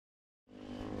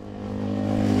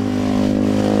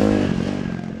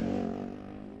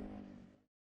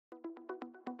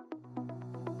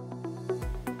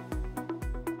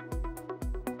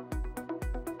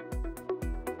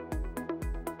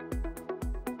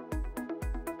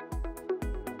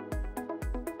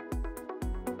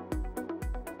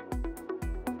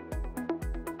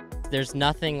There's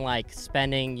nothing like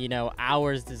spending, you know,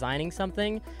 hours designing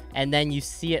something and then you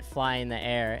see it fly in the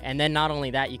air. And then not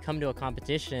only that, you come to a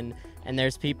competition and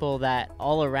there's people that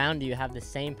all around you have the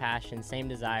same passion, same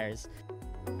desires.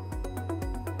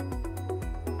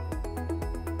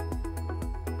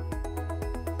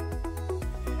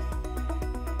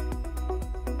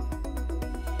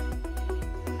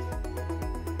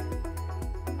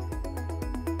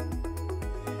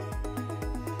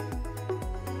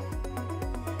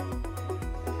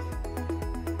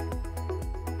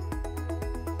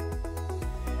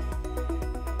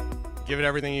 Give it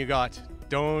everything you got.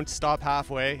 Don't stop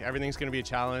halfway. Everything's going to be a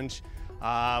challenge.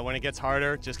 When it gets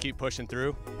harder, just keep pushing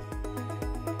through.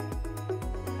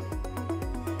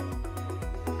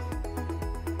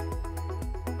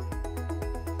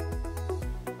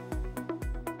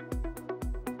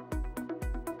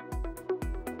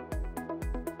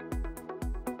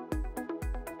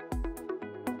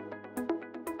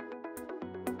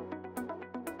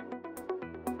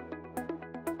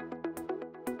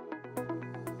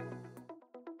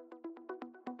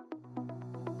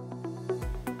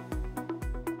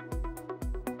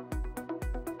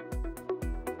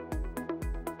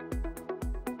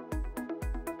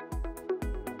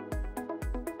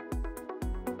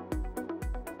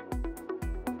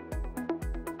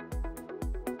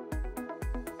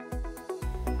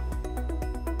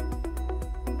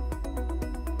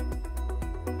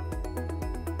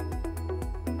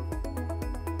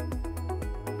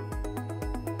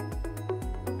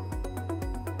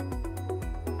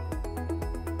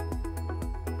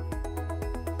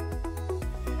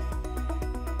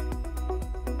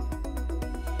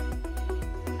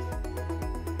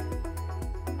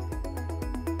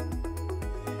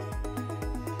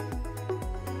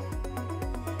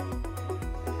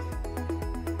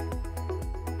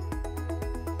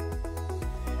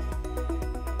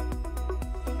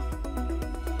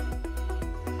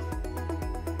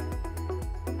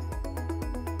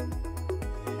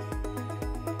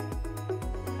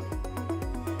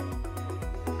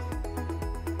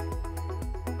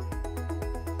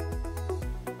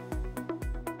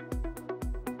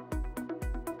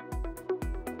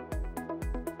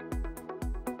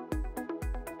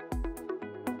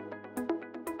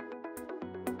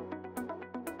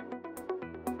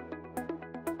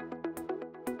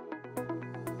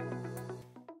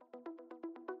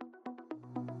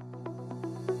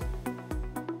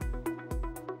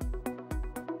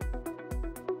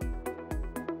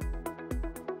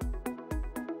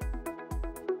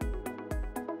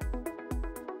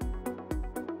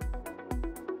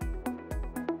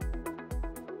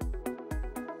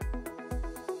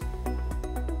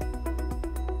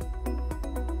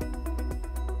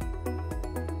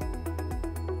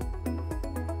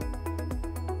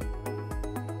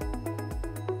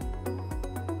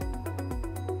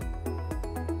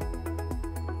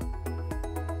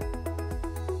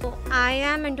 I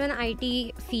am into an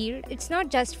IT field. It's not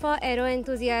just for aero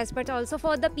enthusiasts but also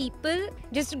for the people.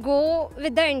 Just go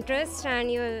with the interest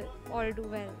and you'll all do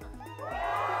well.